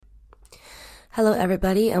Hello,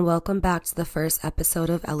 everybody, and welcome back to the first episode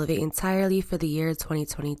of Elevate Entirely for the year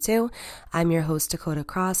 2022. I'm your host, Dakota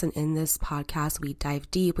Cross, and in this podcast, we dive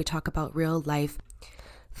deep. We talk about real life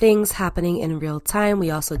things happening in real time. We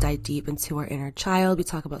also dive deep into our inner child. We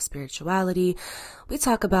talk about spirituality. We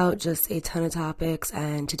talk about just a ton of topics,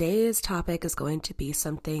 and today's topic is going to be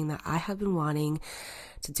something that I have been wanting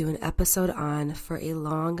to do an episode on for a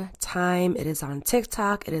long time. It is on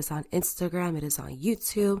TikTok, it is on Instagram, it is on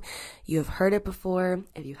YouTube. You have heard it before.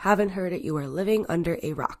 If you haven't heard it, you are living under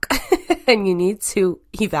a rock and you need to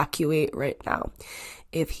evacuate right now.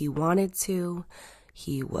 If he wanted to,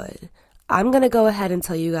 he would. I'm going to go ahead and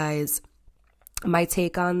tell you guys my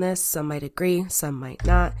take on this. Some might agree, some might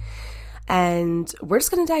not. And we're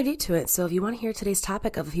just going to dive into it. So if you want to hear today's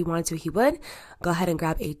topic of if he wanted to, he would, go ahead and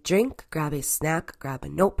grab a drink, grab a snack, grab a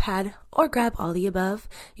notepad, or grab all the above.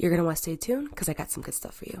 You're going to want to stay tuned because I got some good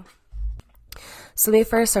stuff for you. So let me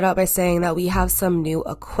first start out by saying that we have some new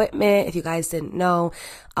equipment. If you guys didn't know,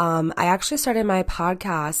 I actually started my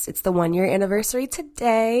podcast. It's the 1 year anniversary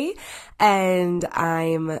today, and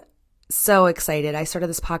I'm so excited. I started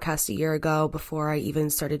this podcast a year ago before I even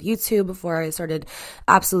started YouTube, before I started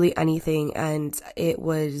absolutely anything. And it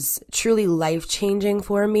was truly life-changing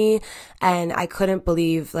for me. And I couldn't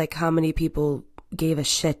believe how many people gave a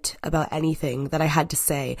shit about anything that I had to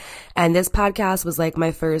say. And this podcast was like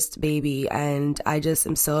my first baby. And I just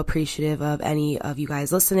am so appreciative of any of you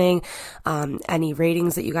guys listening, any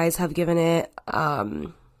ratings that you guys have given it,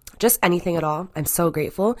 just anything at all. I'm so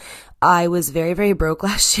grateful. I was very, very broke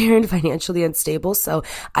last year and financially unstable. So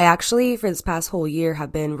I actually, for this past whole year,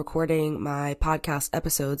 have been recording my podcast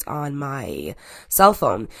episodes on my cell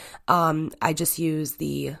phone. I just use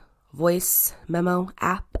the voice memo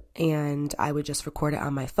app and I would just record it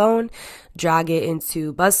on my phone, drag it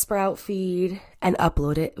into Buzzsprout feed and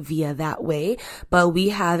upload it via that way. But we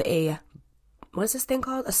have what is this thing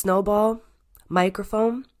called? A snowball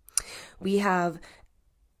microphone. We have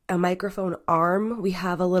a microphone arm. We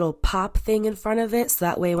have a little pop thing in front of it, so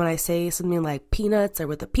that way when I say something like peanuts or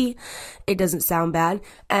with a P, it doesn't sound bad.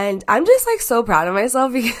 And I'm just so proud of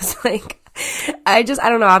myself because I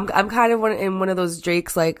don't know, I'm kind of in one of those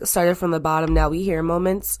Drake's started from the bottom, now we here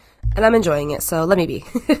moments, and I'm enjoying it, so let me be.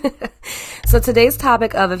 So today's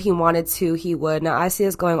topic of if he wanted to, he would. Now I see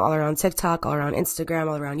this going all around TikTok, all around Instagram,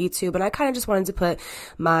 all around YouTube, and I kind of just wanted to put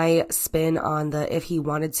my spin on the if he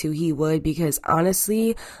wanted to, he would, because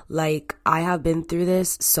honestly, I have been through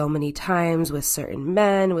this so many times with certain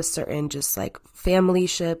men, with certain just family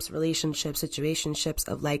ships, relationships, situationships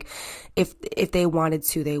of if they wanted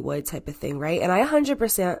to, they would type of thing, right? And I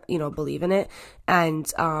 100%, believe in it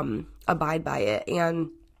and abide by it. And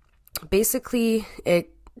basically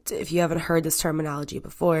if you haven't heard this terminology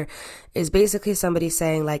before, is basically somebody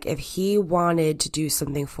saying if he wanted to do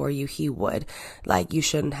something for you, he would. You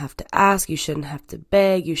shouldn't have to ask, you shouldn't have to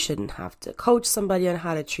beg, you shouldn't have to coach somebody on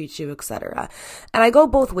how to treat you, etc. And I go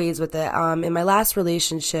both ways with it. In my last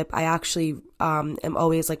relationship, I actually am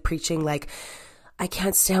always preaching I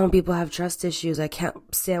can't stand when people have trust issues. I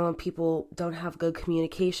can't stand when people don't have good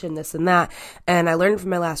communication, this and that. And I learned from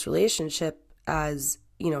my last relationship, as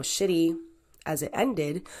shitty as it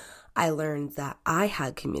ended, I learned that I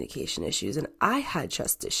had communication issues and I had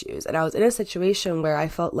trust issues. And I was in a situation where I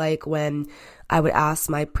felt when I would ask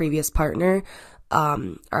my previous partner,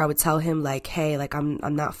 or I would tell him hey,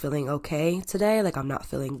 I'm not feeling okay today. I'm not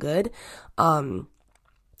feeling good. And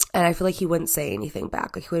I feel he wouldn't say anything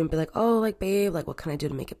back. He wouldn't be oh, babe, what can I do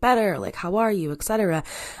to make it better? Or how are you, etc.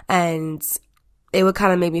 And it would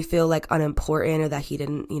kind of make me feel unimportant, or that he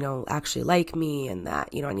didn't, actually like me, and that,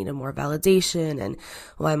 I needed more validation, and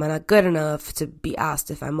why am I not good enough to be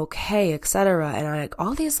asked if I'm okay, etc. And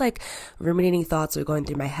all these ruminating thoughts were going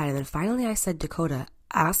through my head. And then finally I said, Dakota,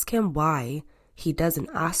 ask him why he doesn't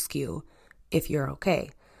ask you if you're okay.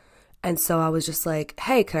 And so I was just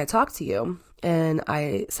hey, can I talk to you? And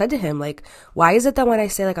I said to him, why is it that when I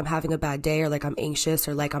say I'm having a bad day, or I'm anxious,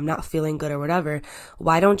 or I'm not feeling good or whatever,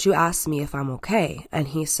 why don't you ask me if I'm okay? And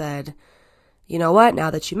he said, you know what,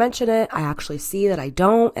 now that you mention it, I actually see that I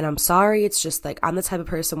don't, and I'm sorry. It's just I'm the type of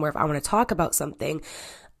person where if I want to talk about something,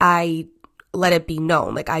 I let it be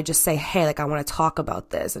known. I just say, hey, I want to talk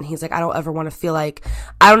about this. And he's I don't ever want to feel I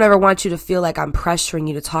don't ever want you to feel I'm pressuring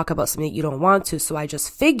you to talk about something that you don't want to. So I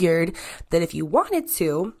just figured that if you wanted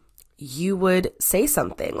to, you would say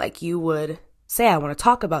something, you would say, I want to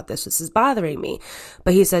talk about this. This is bothering me.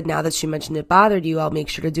 But he said, now that you mentioned it bothered you, I'll make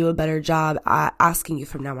sure to do a better job asking you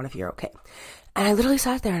from now on if you're okay. And I literally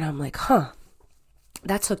sat there and I'm huh.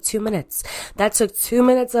 That took 2 minutes. That took 2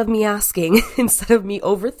 minutes of me asking instead of me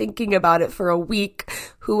overthinking about it for a week.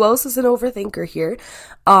 Who else is an overthinker here?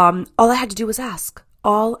 All I had to do was ask.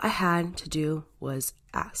 All I had to do was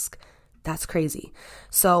ask. That's crazy.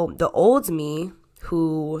 So the old me,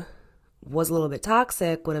 who was a little bit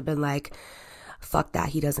toxic, would have been like, fuck that,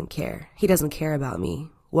 he doesn't care. He doesn't care about me.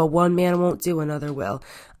 Well, one man won't do, another will.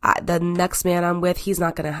 The next man I'm with,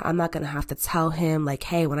 I'm not gonna have to tell him like,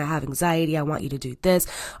 hey, when I have anxiety, I want you to do this.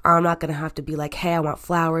 Or I'm not gonna have to be like, hey, I want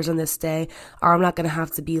flowers on this day. Or I'm not gonna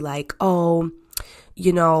have to be like, oh,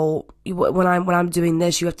 you know, when I'm doing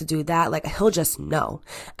this, you have to do that. Like, he'll just know.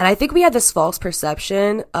 And I think we have this false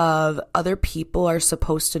perception of other people are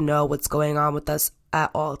supposed to know what's going on with us at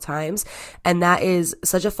all times. And that is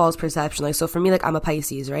such a false perception. Like, so for me, like, I'm a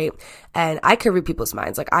Pisces, right? And I can read people's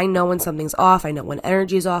minds. Like, I know when something's off. I know when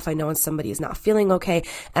energy is off. I know when somebody is not feeling okay.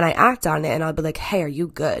 And I act on it and I'll be like, hey, are you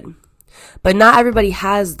good? But not everybody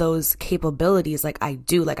has those capabilities like I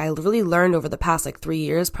do. Like, I really learned over the past 3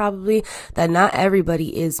 years probably that not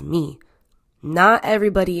everybody is me. Not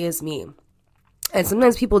everybody is me. And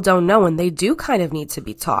sometimes people don't know, and they do kind of need to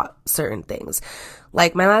be taught certain things.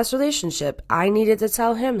 Like my last relationship, I needed to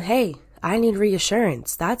tell him, hey, I need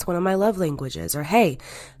reassurance. That's one of my love languages. Or, hey,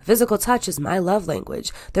 physical touch is my love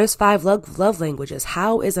language. There's 5 love languages.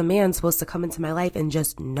 How is a man supposed to come into my life and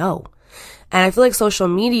just know? And I feel like social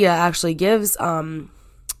media actually gives a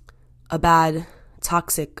bad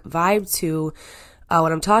toxic vibe to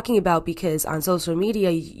what I'm talking about, because on social media,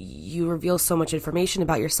 you reveal so much information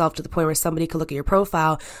about yourself to the point where somebody could look at your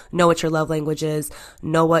profile, know what your love language is,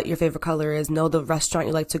 know what your favorite color is, know the restaurant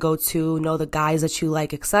you like to go to, know the guys that you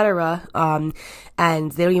like, etc.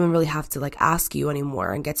 And they don't even really have to ask you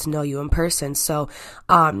anymore and get to know you in person. So,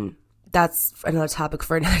 that's another topic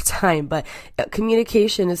for another time, but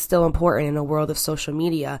communication is still important in a world of social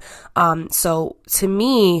media. So to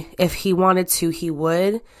me, if he wanted to, he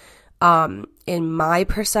would. In my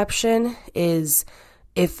perception is,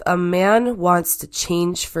 if a man wants to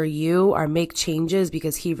change for you or make changes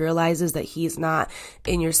because he realizes that he's not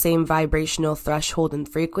in your same vibrational threshold and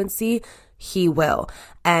frequency, he will.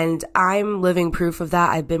 And I'm living proof of that.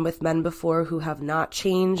 I've been with men before who have not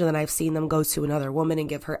changed, and then I've seen them go to another woman and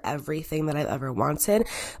give her everything that I've ever wanted.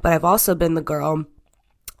 But I've also been the girl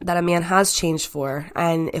that a man has changed for.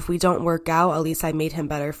 And if we don't work out, at least I made him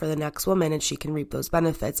better for the next woman and she can reap those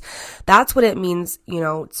benefits. That's what it means,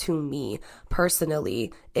 to me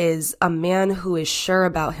personally, is a man who is sure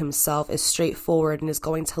about himself, is straightforward, and is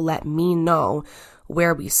going to let me know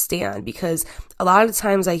where we stand. Because a lot of the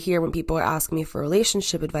times I hear when people are asking me for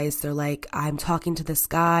relationship advice, they're like, I'm talking to this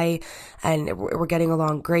guy and we're getting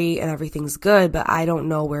along great and everything's good, but I don't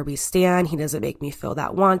know where we stand. He doesn't make me feel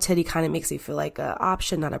that wanted. He kind of makes me feel like an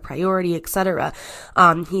option, not a priority, etc.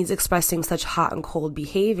 He's expressing such hot and cold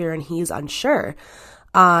behavior and he's unsure.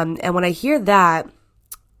 And when I hear that,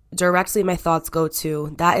 directly my thoughts go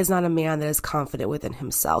to, that is not a man that is confident within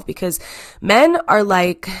himself, because men are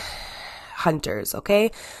like hunters, okay?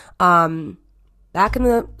 Back in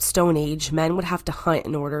the Stone Age, men would have to hunt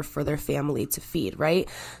in order for their family to feed, right?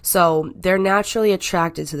 So they're naturally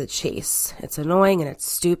attracted to the chase. It's annoying and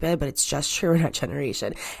it's stupid, but it's just true in our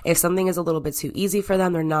generation. If something is a little bit too easy for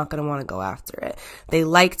them, they're not going to want to go after it. They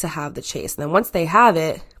like to have the chase. And then once they have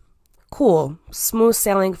it, cool, smooth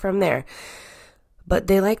sailing from there. But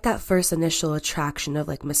they like that first initial attraction of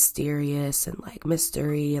mysterious and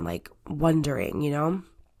mystery and wondering,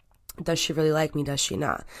 Does she really like me? Does she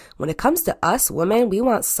not? When it comes to us women, we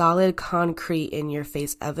want solid, concrete,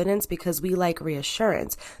 in-your-face evidence because we like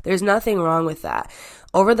reassurance. There's nothing wrong with that.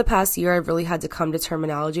 Over the past year, I've really had to come to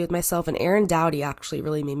terminology with myself, and Aaron Dowdy actually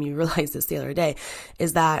really made me realize this the other day,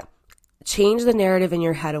 is that change the narrative in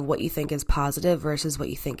your head of what you think is positive versus what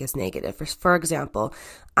you think is negative. For example,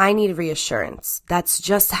 I need reassurance. That's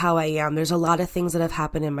just how I am. There's a lot of things that have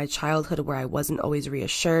happened in my childhood where I wasn't always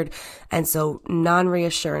reassured. And so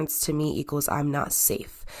non-reassurance to me equals I'm not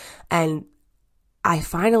safe. And I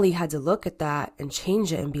finally had to look at that and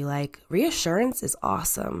change it and be like, reassurance is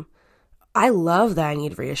awesome. I love that I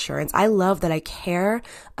need reassurance. I love that I care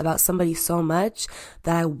about somebody so much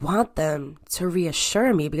that I want them to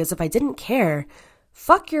reassure me, because if I didn't care,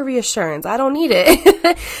 fuck your reassurance. I don't need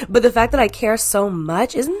it. But the fact that I care so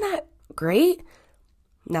much, isn't that great?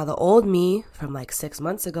 Now, the old me from 6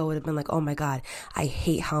 months ago would have been like, oh my God, I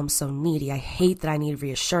hate how I'm so needy. I hate that I need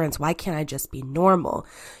reassurance. Why can't I just be normal?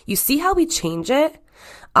 You see how we change it?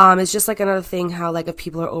 It's just another thing how if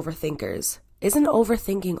people are overthinkers. Isn't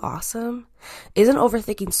overthinking awesome? Isn't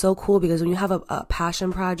overthinking so cool? Because when you have a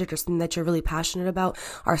passion project or something that you're really passionate about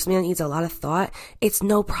or something that needs a lot of thought, it's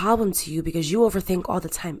no problem to you because you overthink all the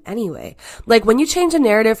time anyway. Like when you change a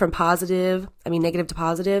narrative from negative to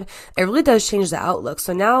positive, it really does change the outlook.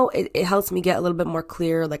 So now it helps me get a little bit more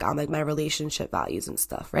clear, like on like my relationship values and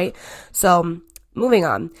stuff, right? So moving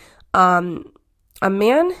on. A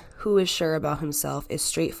man who is sure about himself is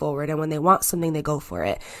straightforward, and when they want something, they go for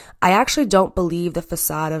it. I actually don't believe the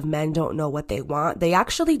facade of men don't know what they want. They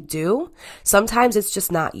actually do. Sometimes it's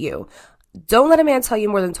just not you. Don't let a man tell you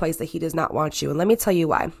more than twice that he does not want you. And let me tell you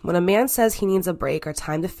why. When a man says he needs a break or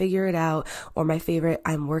time to figure it out, or my favorite,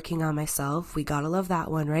 I'm working on myself, we gotta love that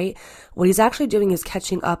one, right? What he's actually doing is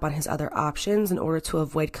catching up on his other options in order to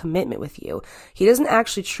avoid commitment with you. He doesn't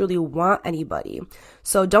actually truly want anybody.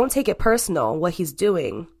 So don't take it personal, what he's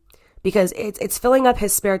doing, because it's filling up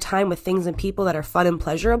his spare time with things and people that are fun and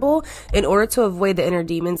pleasurable in order to avoid the inner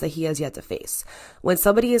demons that he has yet to face. When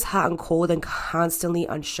somebody is hot and cold and constantly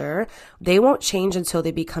unsure, they won't change until they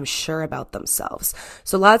become sure about themselves.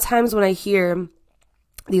 So a lot of times when I hear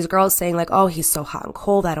these girls saying like, oh, he's so hot and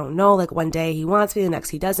cold, I don't know, like one day he wants me, the next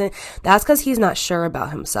he doesn't, that's because he's not sure about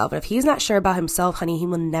himself. And if he's not sure about himself, honey, he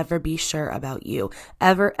will never be sure about you.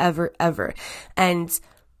 Ever, ever, ever. And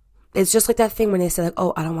it's just like that thing when they say like,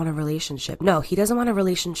 oh, I don't want a relationship. No, he doesn't want a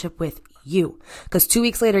relationship with you. Because 2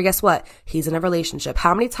 weeks later, guess what? He's in a relationship.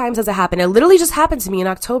 How many times has it happened? It literally just happened to me in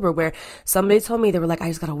October where somebody told me, they were like, I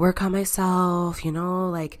just got to work on myself,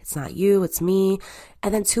 like it's not you, it's me.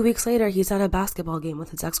 And then 2 weeks later, he's at a basketball game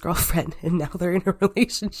with his ex-girlfriend and now they're in a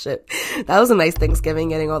relationship. That was a nice Thanksgiving,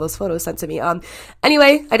 getting all those photos sent to me.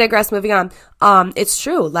 Anyway, I digress, moving on. It's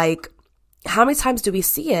true. Like, how many times do we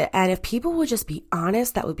see it? And if people would just be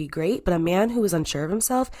honest, that would be great. But a man who is unsure of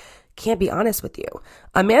himself can't be honest with you.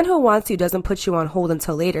 A man who wants you doesn't put you on hold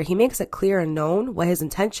until later. He makes it clear and known what his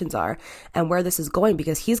intentions are and where this is going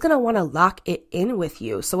because he's going to want to lock it in with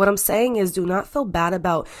you. So what I'm saying is do not feel bad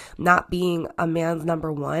about not being a man's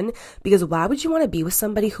number one, because why would you want to be with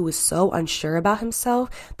somebody who is so unsure about himself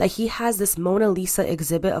that he has this Mona Lisa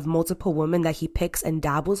exhibit of multiple women that he picks and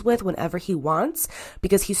dabbles with whenever he wants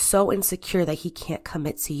because he's so insecure that he can't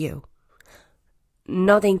commit to you?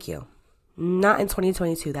 No, thank you. Not in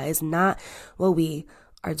 2022. That is not what we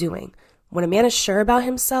are doing. When a man is sure about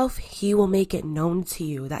himself, he will make it known to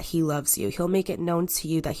you that he loves you. He'll make it known to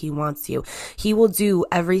you that he wants you. He will do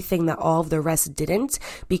everything that all of the rest didn't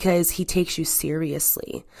because he takes you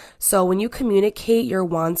seriously. So when you communicate your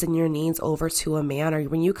wants and your needs over to a man, or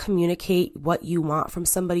when you communicate what you want from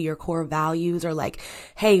somebody, your core values, or like,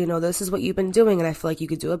 hey, this is what you've been doing and I feel like you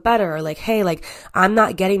could do it better, or like, hey, like I'm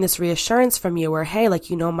not getting this reassurance from you, or hey, like,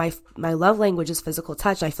 my love language is physical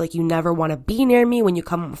touch. And I feel like you never want to be near me when you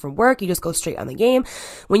come home from work. You just go straight on the game.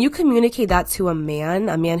 When you communicate that to a man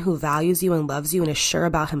who values you and loves you and is sure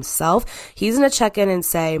about himself, he's going to check in and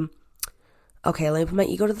say, okay, let me put my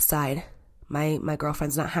ego to the side. My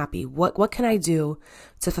girlfriend's not happy. What can I do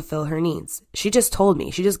to fulfill her needs? She just told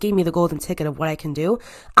me. She just gave me the golden ticket of what I can do.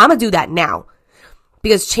 I'm going to do that now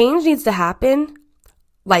because change needs to happen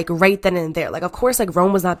like right then and there. Like, of course, like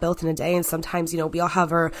Rome was not built in a day. And sometimes, we all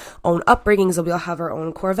have our own upbringings and we all have our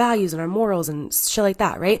own core values and our morals and shit like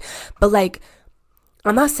that. Right. But like,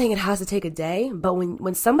 I'm not saying it has to take a day, but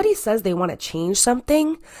when somebody says they want to change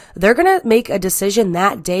something, they're going to make a decision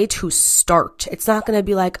that day to start. It's not going to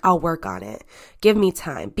be like, I'll work on it. Give me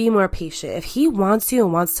time. Be more patient. If he wants you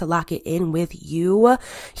and wants to lock it in with you,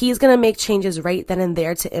 he's going to make changes right then and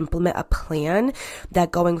there to implement a plan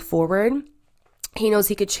that going forward, he knows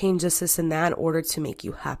he could change this and that in order to make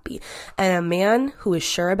you happy. And a man who is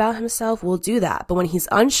sure about himself will do that. But when he's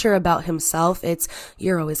unsure about himself, it's,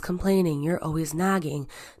 you're always complaining. You're always nagging.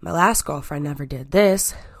 My last girlfriend never did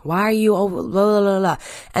this. Why are you, blah, blah, blah, blah.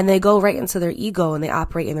 And they go right into their ego and they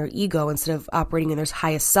operate in their ego instead of operating in their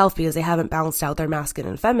highest self because they haven't balanced out their masculine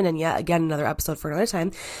and feminine yet. Again, another episode for another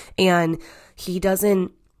time. And he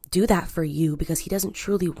doesn't do that for you because he doesn't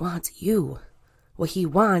truly want you. What he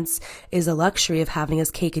wants is a luxury of having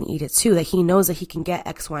his cake and eat it too, that he knows that he can get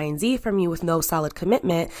X, Y, and Z from you with no solid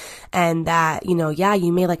commitment. And that, yeah,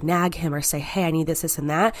 you may like nag him or say, hey, I need this, and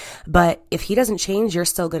that. But if he doesn't change, you're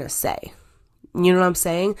still going to say, you know what I'm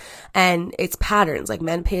saying? And it's patterns. Like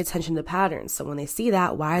men pay attention to patterns. So when they see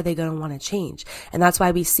that, why are they going to want to change? And that's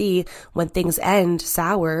why we see when things end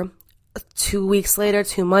sour, 2 weeks later,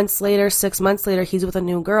 2 months later, 6 months later, he's with a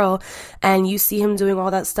new girl and you see him doing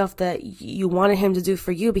all that stuff that you wanted him to do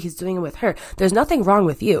for you, but he's doing it with her. There's nothing wrong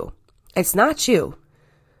with you. It's not you.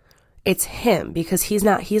 It's him, because he's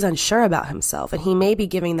unsure about himself, and he may be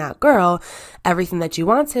giving that girl everything that you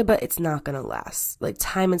wanted, but it's not going to last. Like,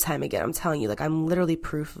 time and time again, I'm telling you, like, I'm literally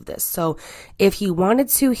proof of this. So if he wanted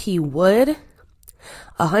to, he would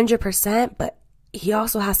 100%, but he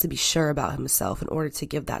also has to be sure about himself in order to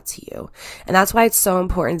give that to you. And that's why it's so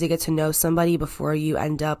important to get to know somebody before you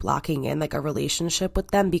end up locking in like a relationship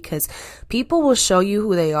with them, because people will show you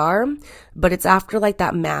who they are, but it's after like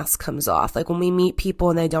that mask comes off. Like when we meet people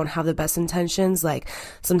and they don't have the best intentions, like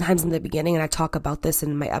sometimes in the beginning, and I talk about this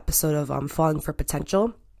in my episode of Falling for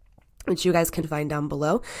Potential, which you guys can find down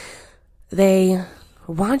below, they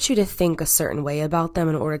want you to think a certain way about them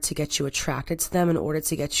in order to get you attracted to them, in order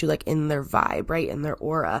to get you like in their vibe, right? In their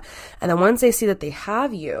aura. And then once they see that they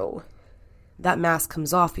have you, that mask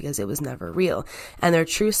comes off because it was never real and their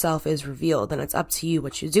true self is revealed, and it's up to you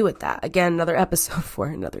what you do with that. Again, another episode for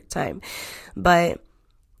another time. But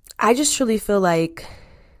I just truly feel like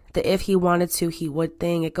the if he wanted to, he would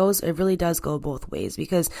thing, it really does go both ways,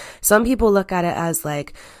 because some people look at it as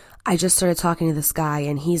like, I just started talking to this guy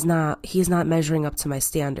and he's not measuring up to my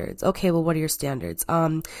standards. Okay, well, what are your standards?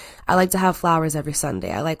 I like to have flowers every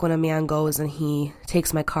Sunday. I like when a man goes and he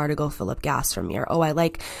takes my car to go fill up gas for me. Or, I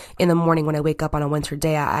like in the morning when I wake up on a winter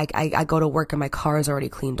day, I go to work and my car is already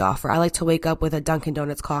cleaned off. Or I like to wake up with a Dunkin'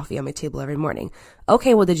 Donuts coffee on my table every morning.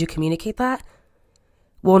 Okay, well, did you communicate that?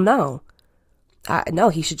 Well, no. No,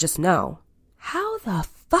 he should just know. How the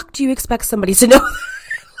fuck do you expect somebody to know that?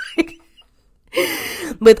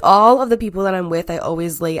 With all of the people that I'm with, I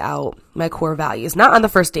always lay out my core values, not on the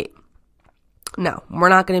first date. No, we're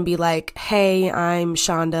not going to be like, hey, I'm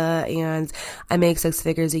Shonda and I make 6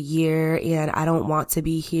 figures a year and I don't want to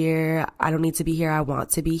be here. I don't need to be here. I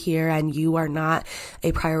want to be here. And you are not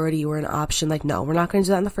a priority or an option. Like, no, we're not going to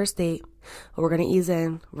do that on the first date. We're going to ease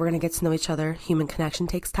in. We're going to get to know each other. Human connection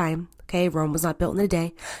takes time. Okay. Rome was not built in a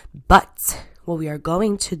day. But what we are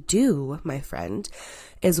going to do, my friend,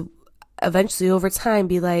 is eventually over time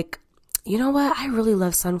be like, you know what? I really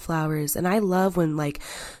love sunflowers. And I love when like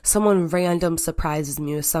someone random surprises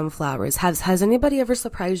me with sunflowers. Has anybody ever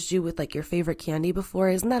surprised you with like your favorite candy before?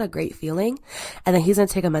 Isn't that a great feeling? And then he's going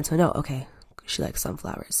to take a mental note. Okay, she likes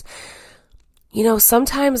sunflowers. You know,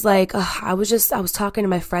 sometimes like I was talking to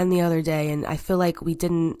my friend the other day and I feel like we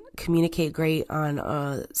didn't communicate great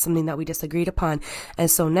on something that we disagreed upon. And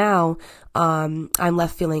so now I'm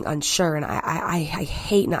left feeling unsure, and I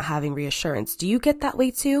hate not having reassurance. Do you get that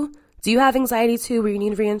way too? Do you have anxiety too where you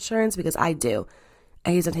need reassurance? Because I do.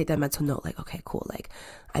 And he's gonna take that mental note like, okay, cool. Like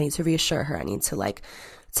I need to reassure her. I need to like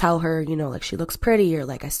tell her, you know, like she looks pretty, or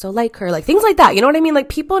like I still like her, like things like that. You know what I mean? Like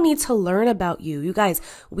people need to learn about you. You guys,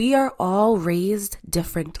 we are all raised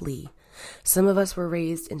differently. Some of us were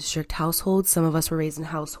raised in strict households. Some of us were raised in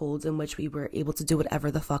households in which we were able to do whatever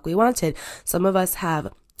the fuck we wanted. Some of us have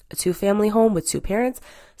a 2-family home with 2 parents.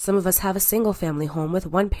 Some of us have a single family home with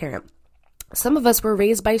 1 parent. Some of us were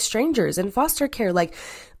raised by strangers in foster care. Like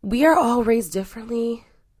we are all raised differently.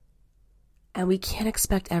 And we can't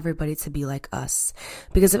expect everybody to be like us,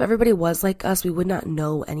 because if everybody was like us, we would not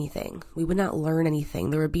know anything. We would not learn anything.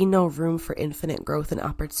 There would be no room for infinite growth and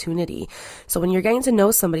opportunity. So when you're getting to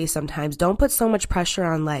know somebody, sometimes don't put so much pressure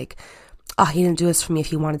on like, oh, he didn't do this for me. If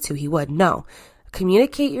he wanted to, he would. No,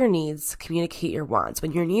 communicate your needs, communicate your wants.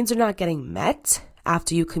 When your needs are not getting met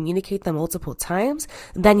after you communicate them multiple times,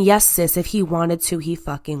 then yes, sis, if he wanted to, he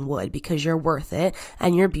fucking would, because you're worth it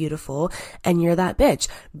and you're beautiful and you're that bitch.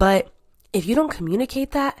 But if you don't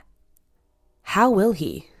communicate that, how will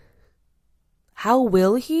he? How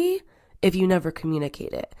will he if you never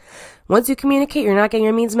communicate it? Once you communicate, you're not getting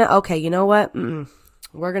your needs met. Okay, you know what?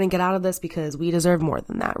 We're going to get out of this because we deserve more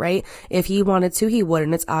than that, right? If he wanted to, he would.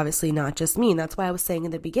 And it's obviously not just me. And that's why I was saying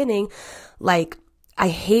in the beginning, like, I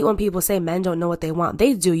hate when people say men don't know what they want.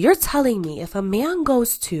 They do. You're telling me if a man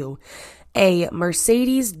goes to a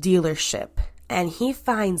Mercedes dealership and he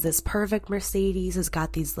finds this perfect Mercedes, it's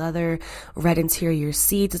got these leather red interior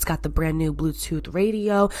seats, it's got the brand new Bluetooth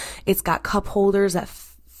radio, it's got cup holders that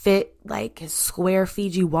fit like his square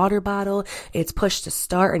Fiji water bottle, it's push to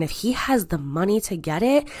start, and if he has the money to get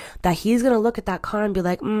it, that he's gonna look at that car and be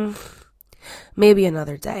like, maybe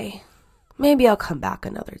another day. Maybe I'll come back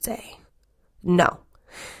another day. No.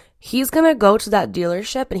 He's gonna go to that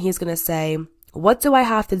dealership and he's gonna say, what do I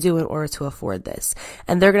have to do in order to afford this?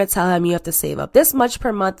 And they're going to tell him you have to save up this much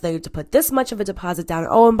per month. They have to put this much of a deposit down.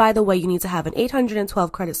 Oh, and by the way, you need to have an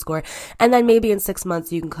 812 credit score. And then maybe in 6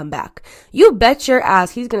 months you can come back. You bet your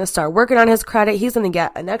ass he's going to start working on his credit. He's going to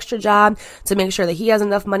get an extra job to make sure that he has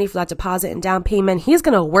enough money for that deposit and down payment. He's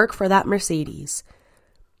going to work for that Mercedes.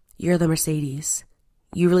 You're the Mercedes.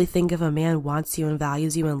 You really think if a man wants you and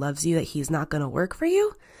values you and loves you that he's not going to work for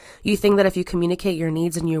you? You think that if you communicate your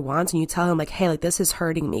needs and your wants and you tell him like, hey, like this is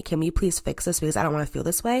hurting me. Can we please fix this because I don't want to feel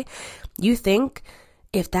this way? You think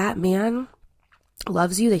if that man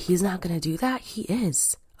loves you that he's not going to do that? He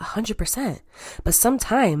is 100%. But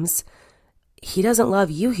sometimes he doesn't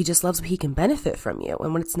love you. He just loves what he can benefit from you.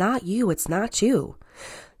 And when it's not you, it's not you.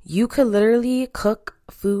 You could literally cook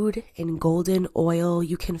food in golden oil.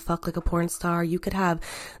 You can fuck like a porn star. You could have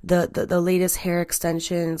the latest hair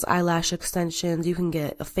extensions, eyelash extensions. You can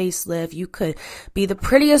get a facelift. You could be the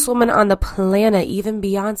prettiest woman on the planet. Even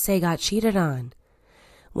Beyonce got cheated on.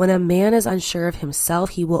 When a man is unsure of himself,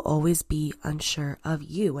 he will always be unsure of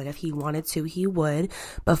you. And if he wanted to, he would.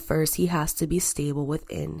 But first, he has to be stable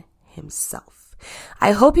within himself.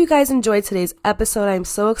 I hope you guys enjoyed today's episode. I'm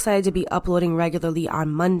so excited to be uploading regularly on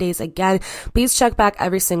Mondays again. Please check back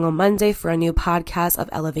every single Monday for a new podcast of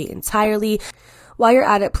Elevate Entirely. While you're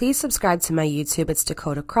at it, please subscribe to my YouTube. It's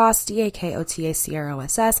Dakota Cross,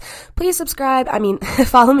 DAKOTACROSS. Please subscribe.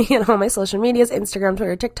 Follow me on all my social medias, Instagram,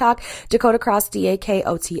 Twitter, TikTok, Dakota Cross,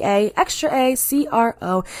 DAKOTA, extra A,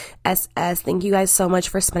 CROSS. Thank you guys so much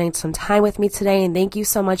for spending some time with me today. And thank you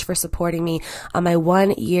so much for supporting me on my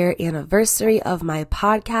 1-year anniversary of my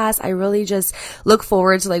podcast. I really just look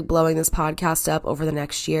forward to like blowing this podcast up over the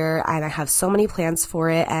next year. And I have so many plans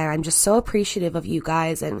for it. And I'm just so appreciative of you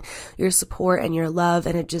guys and your support and your love,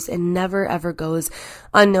 and it never ever goes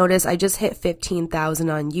unnoticed. I just hit 15,000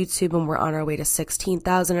 on YouTube and we're on our way to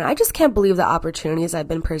 16,000, and I just can't believe the opportunities I've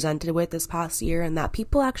been presented with this past year and that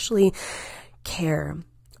people actually care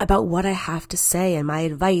about what I have to say and my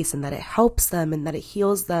advice, and that it helps them and that it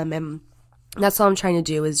heals them. And that's all I'm trying to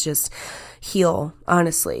do is just heal,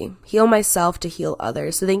 honestly. Heal myself to heal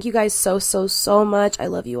others. So thank you guys so much. I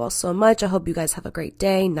love you all so much. I hope you guys have a great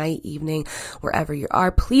day, night, evening, wherever you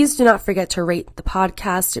are. Please do not forget to rate the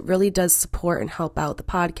podcast. It really does support and help out the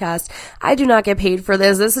podcast. I do not get paid for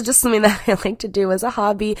this. This is just something that I like to do as a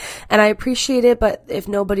hobby, and I appreciate it, but if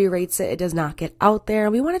nobody rates it, it does not get out there.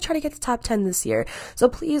 And we want to try to get to top 10 this year. So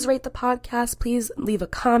please rate the podcast. Please leave a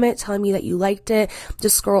comment telling me that you liked it.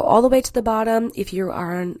 Just scroll all the way to the bottom if you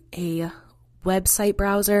are on a website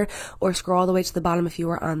browser, or scroll all the way to the bottom if you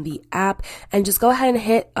are on the app, and just go ahead and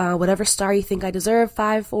hit whatever star you think I deserve,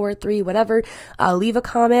 5, 4, 3, whatever. Leave a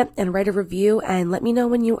comment and write a review and let me know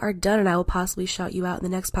when you are done, and I will possibly shout you out in the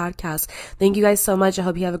next podcast. Thank you guys so much. I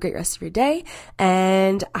hope you have a great rest of your day,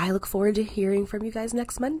 and I look forward to hearing from you guys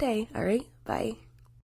next Monday. All right, bye.